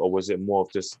reasons, or was it more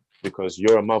of just because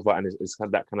you're a mother and it's kind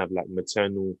of that kind of like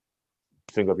maternal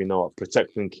thing of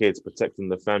protecting kids, protecting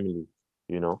the family,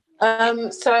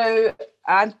 So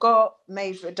I got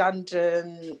made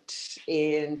redundant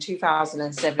in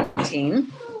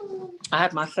 2017. I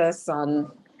had my first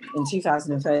son in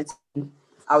 2013.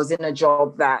 I was in a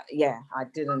job that it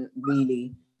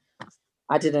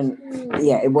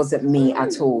wasn't me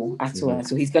at all.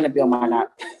 So he's going to be on my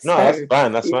lap. No,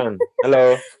 that's fine.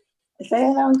 Hello. Say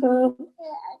hello, Uncle.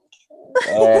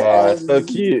 Oh, so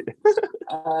cute.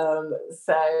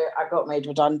 So I got made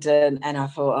redundant, and I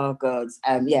thought, oh God.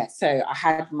 So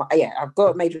I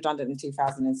got made redundant in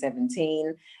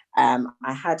 2017.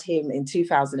 I had him in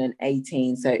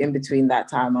 2018. So in between that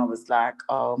time, I was like,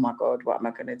 oh my God, what am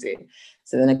I going to do?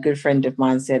 So then a good friend of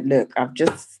mine said, look, I've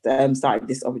just started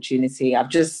this opportunity. I've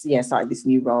just started this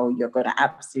new role. You're going to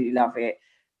absolutely love it.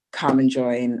 Come and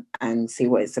join and see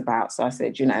what it's about. So I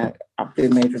said, I've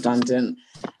been made redundant.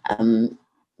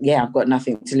 I've got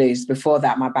nothing to lose. Before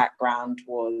that, my background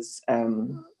was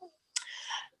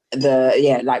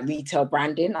like retail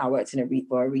branding. I worked in a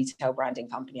retail branding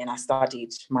company, and I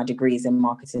studied my degrees in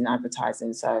marketing and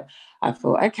advertising. So I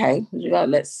thought, okay,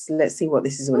 let's see what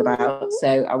this is all about.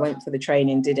 So I went for the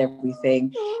training, did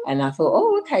everything, and I thought,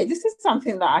 oh, okay, this is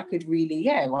something that I could really,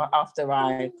 after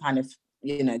I kind of,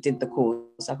 did the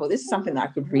course, I thought this is something that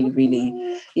I could really,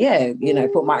 really,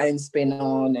 put my own spin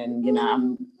on. And,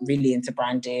 I'm really into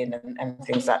branding and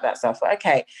things like that. So I thought,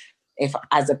 okay, if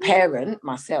as a parent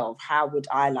myself, how would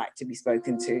I like to be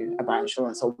spoken to about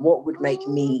insurance? Or what would make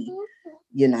me,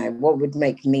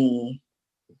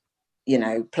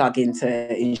 plug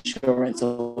into insurance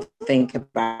or think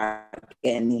about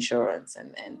getting insurance?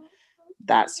 And then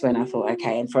that's when I thought,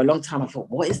 okay. And for a long time I thought,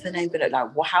 what is the name gonna,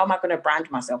 like, how am I gonna brand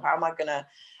myself? How am I gonna?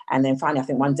 And then finally, I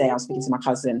think one day I was speaking to my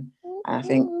cousin, and I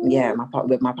think, my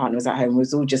partner was at home. We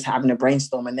was all just having a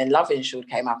brainstorm, and then Love Insured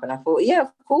came up, and I thought, yeah,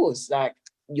 of course, like,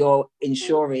 you're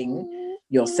insuring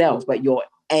yourself, but you're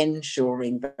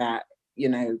ensuring that,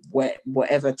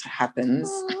 whatever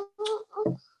happens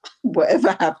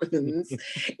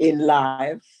in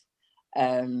life,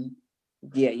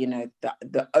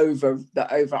 the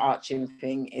overarching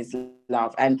thing is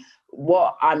love. And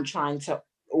what I'm trying to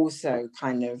also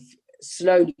kind of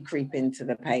slowly creep into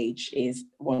the page is,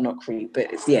 well, not creep,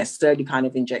 but slowly kind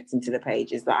of inject into the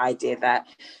page, is the idea that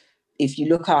if you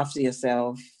look after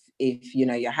yourself, if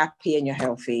you're happy and you're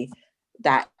healthy,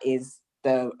 that is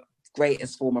the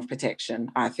greatest form of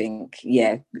protection, I think.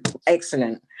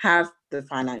 Excellent. Have the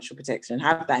financial protection,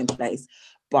 have that in place.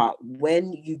 But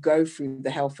when you go through the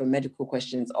health and medical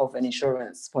questions of an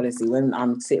insurance policy, when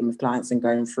I'm sitting with clients and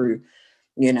going through,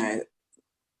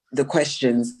 the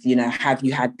questions, have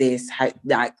you had this?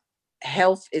 Like,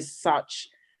 health is such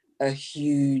a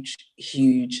huge,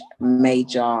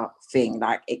 major thing.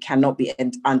 Like, it cannot be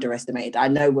underestimated. I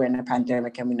know we're in a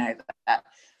pandemic and we know that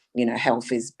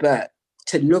health is, but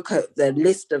to look at the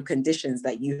list of conditions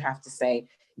that you have to say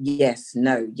yes,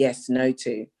 no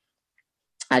to,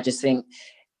 I just think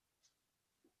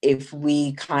if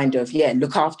we kind of,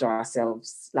 look after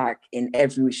ourselves, like in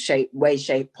every shape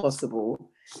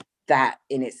possible, that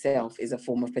in itself is a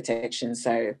form of protection.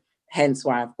 So hence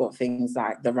why I've got things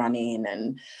like the running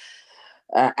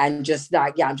and just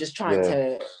like, I'm just trying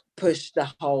to push the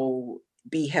whole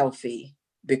be healthy,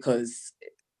 because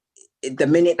the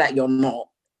minute that you're not,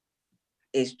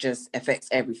 it just affects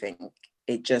everything.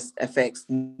 It just affects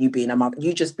you being a mother,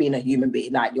 you just being a human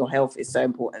being. Like, your health is so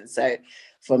important. So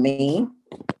for me,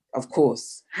 of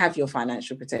course, have your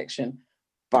financial protection,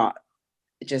 but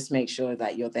just make sure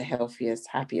that you're the healthiest,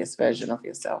 happiest version of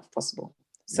yourself possible.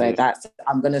 So that's,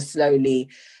 I'm going to slowly,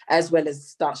 as well as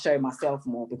start showing myself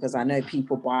more, because I know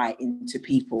people buy into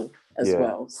people as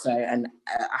well. So, and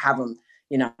I haven't,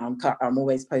 I'm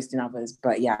always posting others,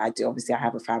 but I do. Obviously, I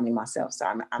have a family myself, so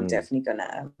I'm definitely going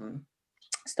to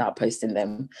start posting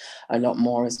them a lot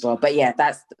more as well. But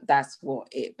that's what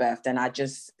it birthed. And I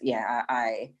just,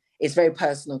 I it's very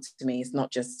personal to me. It's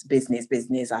not just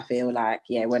business. I feel like,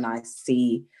 when I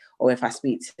see, or if I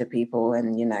speak to people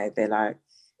and, they're like,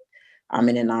 I'm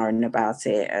in an iron about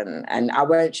it, and I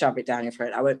won't shove it down your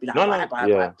throat. I won't be like,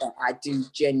 bye. But I do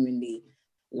genuinely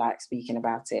like speaking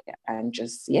about it and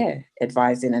just,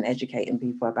 advising and educating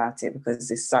people about it,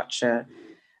 because it's such a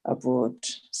broad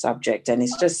subject, and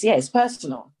it's just, it's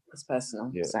personal. So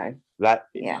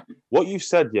what you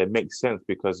said makes sense,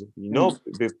 because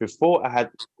before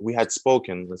we had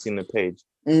spoken and seen the page,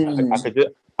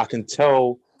 I can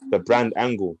tell the brand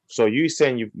angle. So you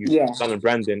saying you've done a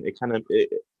branding, it kind of the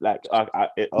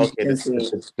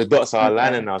dots are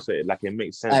aligning now, so it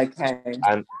makes sense.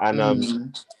 And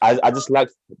I just like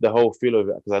the whole feel of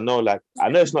it, because I know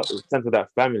it's not centered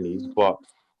at families, but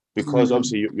because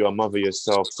obviously you're a mother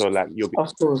yourself, so like of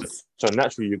course, so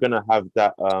naturally you're gonna have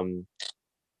that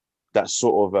that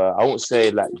sort of I won't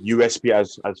say like USP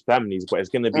as families, but it's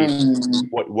gonna be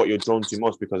what you're drawn to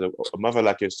most, because of a mother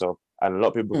like yourself, and a lot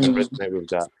of people can resonate with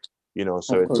that,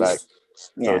 so of it's course. like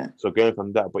so going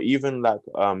from that. But even like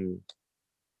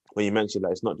when you mentioned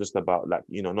that it's not just about like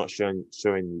not showing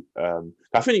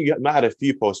I think you might have had a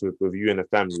few posts with you and the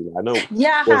family. I know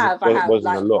I have wasn't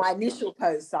like a lot. my initial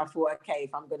posts, I thought, okay,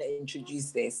 if I'm going to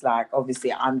introduce this, like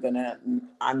obviously I'm gonna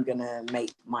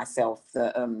make myself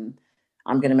the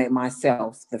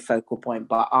focal point.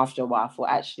 But after a while I thought,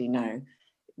 actually no,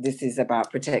 this is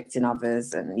about protecting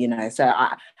others, and so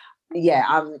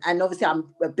and obviously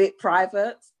I'm a bit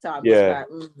private, so I'm just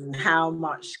like, how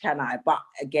much can I? But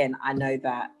again, I know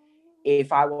that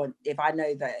if I know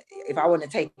that if I want to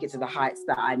take it to the heights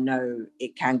that I know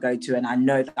it can go to, and I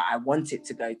know that I want it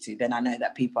to go to, then I know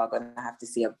that people are going to have to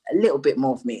see a little bit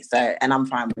more of me. So, and I'm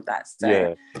fine with that.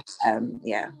 So,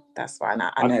 that's fine.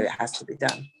 I know it has to be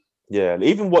done. Yeah,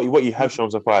 even what you have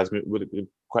shown so far has been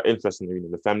quite interesting. You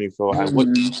know, the family photo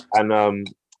and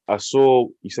I saw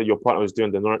you said your partner was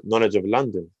doing the knowledge of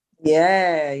London.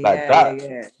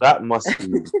 That must be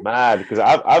mad because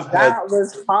I've heard that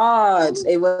was hard.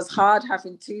 It was hard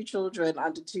having 2 children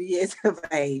under 2 years of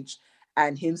age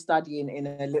and him studying in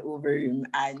a little room.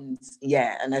 And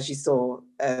as you saw,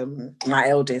 my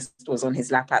eldest was on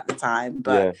his lap at the time.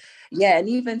 But and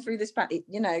even through this,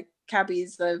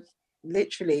 cabbies have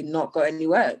literally not got any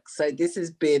work. So this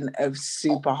has been a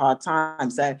super hard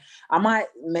time. So I might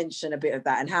mention a bit of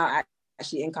that and how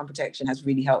actually income protection has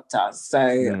really helped us.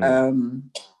 So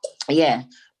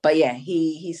but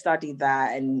he studied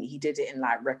that and he did it in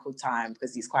like record time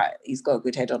because he's got a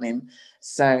good head on him.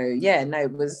 So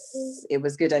it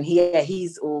was good. And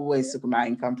he's always talking about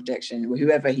income protection.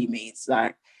 Whoever he meets,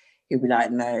 like he'll be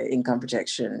like, no, income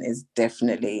protection is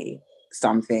definitely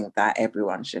something that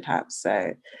everyone should have.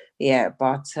 So he's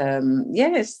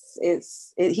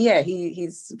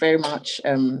very much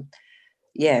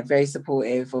very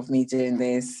supportive of me doing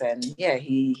this, and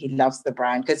he loves the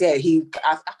brand because I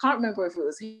can't remember if it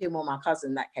was him or my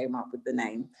cousin that came up with the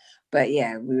name, but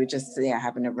we were just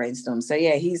having a brainstorm. So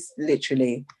he's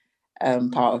literally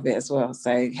part of it as well.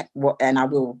 So and I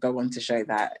will go on to show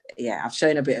that. I've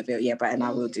shown a bit of it, and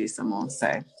I will do some more.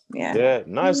 So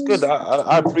no, it's good.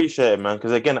 I appreciate it, man,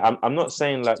 because again I'm not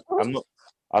saying like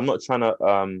I'm not trying to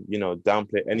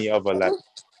downplay any other like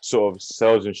sort of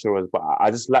sales insurance, but I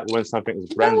just like when something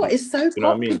is branded. It's so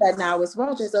popular now as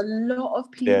well. There's a lot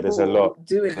of people there's a lot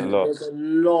doing it. There's a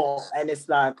lot, and it's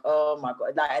like, oh my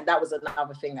god, and that was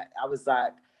another thing. I was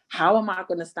like, how am I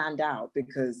going to stand out?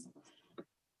 Because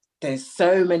there's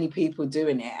so many people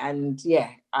doing it, and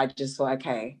I just thought,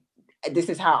 okay, this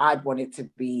is how I'd want it to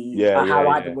be, how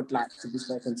I would like to be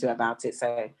spoken to about it.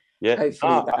 So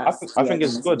hopefully, I think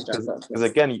it's good because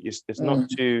again, it's not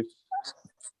too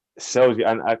salesy.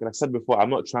 And like I said before, I'm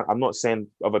not saying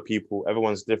other people,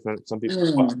 everyone's different. Some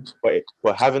people,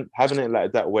 but having it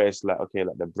like that, where it's like, okay,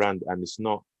 like the brand, and it's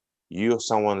not you're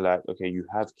someone like, okay, you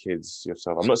have kids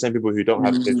yourself. I'm not saying people who don't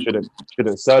have kids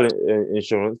shouldn't sell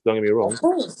insurance. Don't get me wrong,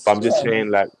 but I'm just saying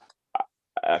like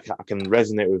I can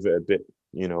resonate with it a bit,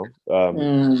 I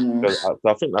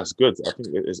think that's good. I think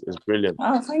it's brilliant.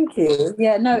 Oh, thank you.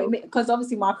 Because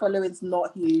obviously my following's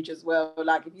not huge as well.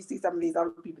 Like if you see some of these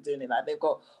other people doing it, like they've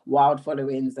got wild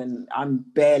followings and I'm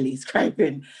barely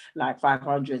scraping like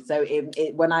 500. So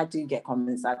when I do get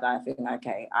comments like that, I think,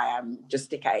 okay, I am just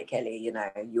stick at it, Kelly. You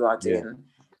are doing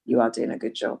a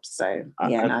good job. So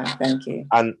thank you.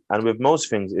 And with most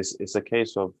things, it's a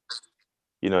case of,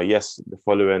 yes, the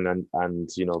following and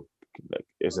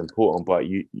is important, but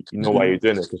you know why you're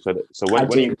doing it. So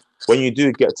when you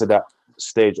do get to that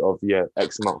stage of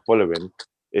X amount following,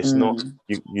 it's not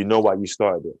you know why you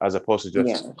started it, as opposed to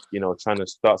just trying to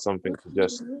start something to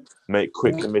just make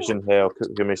quick commission here or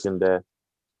quick commission there.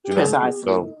 Do you know? Precisely.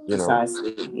 So,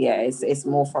 precisely. It's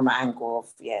more from an angle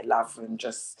of love and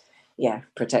just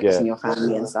protecting your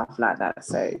family and stuff like that.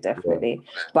 So definitely.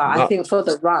 But I think for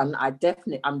the run, I've got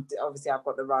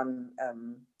the run.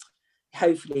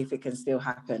 Hopefully, if it can still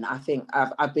happen, I think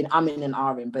I'm in an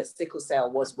RN, but sickle cell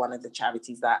was one of the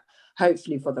charities that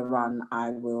hopefully for the run I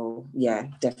will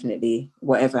definitely,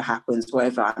 whatever happens,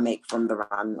 whatever I make from the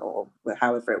run or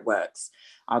however it works,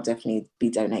 I'll definitely be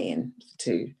donating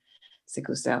to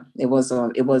sickle cell. It was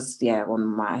on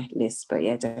my list, but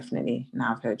definitely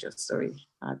now I've heard your story,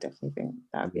 I definitely think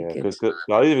that would be good. Because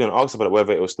I was even going to ask about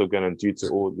whether it was still going on due to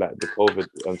all like the COVID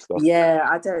and stuff.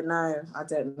 I don't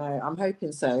know. I'm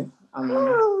hoping so. I'm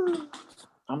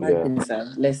hoping so.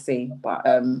 Let's see. But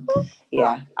I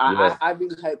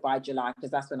really hope by July,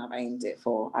 because that's when I've aimed it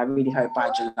for. I really hope by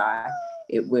July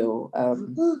it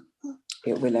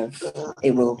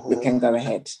can go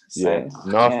ahead. So,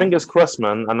 fingers crossed,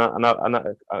 man. And I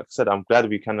said I'm glad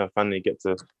we kind of finally get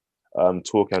to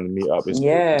talk and meet up. It's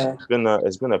been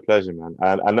a pleasure, man.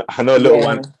 And I know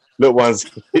little ones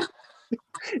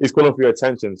he's calling for your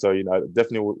attention, so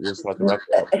definitely we'll start to wrap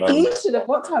it up. He should have.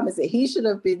 What time is it? He should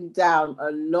have been down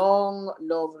a long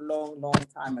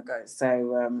time ago.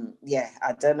 So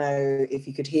I don't know if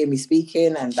he could hear me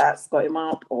speaking and that's got him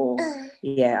up, or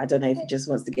I don't know if he just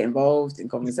wants to get involved in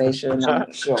conversation. I'm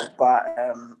not sure, but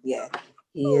he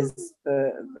is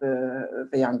the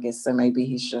youngest, so maybe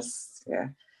he's just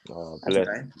Oh, bless.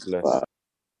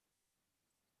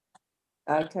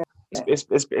 Okay.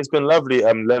 It's been lovely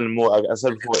learning more. Like I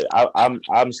said before,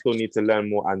 I'm still need to learn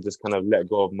more and just kind of let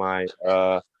go of my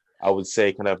I would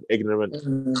say kind of ignorant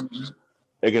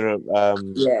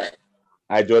Yeah,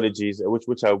 ideologies,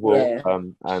 which I will. yeah,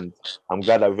 And I'm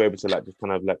glad that we're able to like just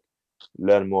kind of like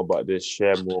learn more about this,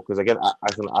 share more. Because again,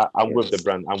 I'm with the good.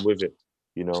 brand. I'm with it.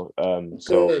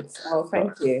 So Good. Oh, but,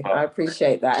 thank you. but I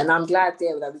appreciate that. And I'm glad,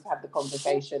 dear, that we've had the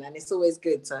conversation. And it's always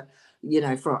good to,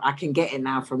 from I can get it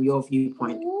now from your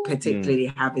viewpoint, mm,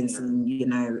 particularly having some,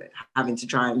 having to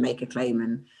try and make a claim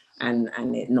and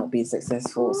it not be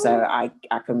successful. So I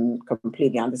can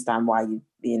completely understand why you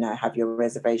have your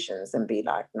reservations and be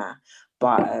like, nah.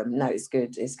 But no, it's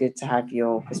good. It's good to have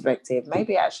your perspective.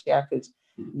 Maybe actually I could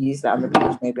use that on the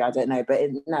page. Maybe I don't know. But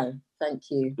no, thank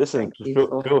you. listen, Thank you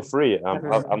for feel free.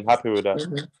 having I'm happy with that.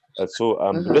 me. So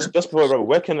but Mhm. just before Robert,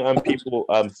 where can people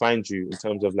find you in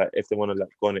terms of like if they want to like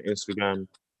go on the Instagram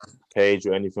page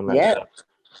or anything like Yeah, that?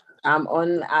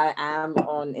 I am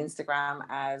on Instagram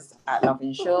as at Love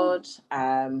Insured.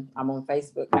 I'm on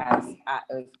Facebook as at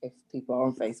if people are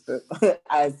on Facebook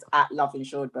as at Love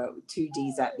Insured, but two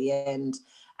D's at the end.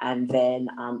 And then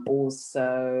I'm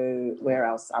also where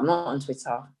else? I'm not on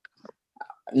Twitter,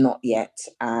 not yet.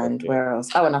 And Okay. where else?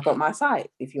 Oh, and I've got my site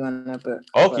if you want to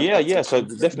Okay, book yeah, a yeah. So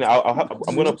ticket. definitely,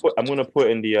 I'm gonna put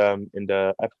in the in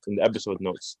the episode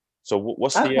notes. So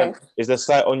what's the Okay. is the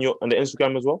site on the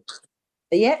Instagram as well?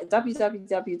 Yeah,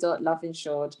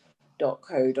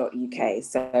 www.loveinsured.co.uk.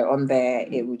 So on there,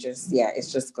 it will just,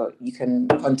 it's just got, you can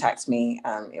contact me,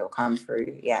 it'll come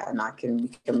through, and we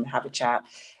can have a chat.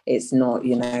 It's not,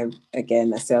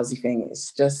 again, a salesy thing.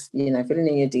 It's just, filling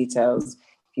in your details.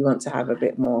 If you want to have a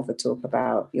bit more of a talk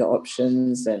about your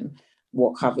options and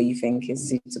what cover you think is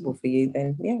suitable for you,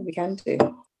 then we can do.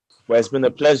 Well, it's been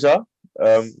a pleasure.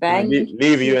 Thank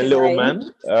Leave you you, and little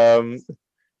Jermaine. man.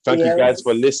 Thank you guys Yes.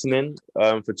 for listening,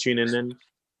 for tuning in.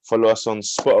 Follow us on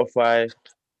Spotify,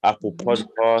 Apple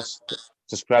Podcast.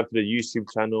 Subscribe to the YouTube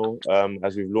channel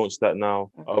as we've launched that now.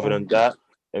 Other than that,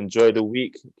 enjoy the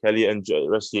week. Kelly, enjoy the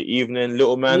rest of your evening.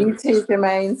 Little man. You too,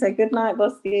 Jermaine. Say good night,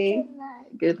 Bossy.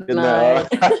 Good Good night.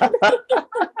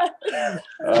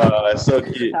 night. So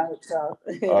cute.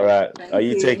 All right. Thank You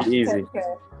you. take it easy. Take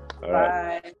care. All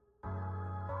right. Bye.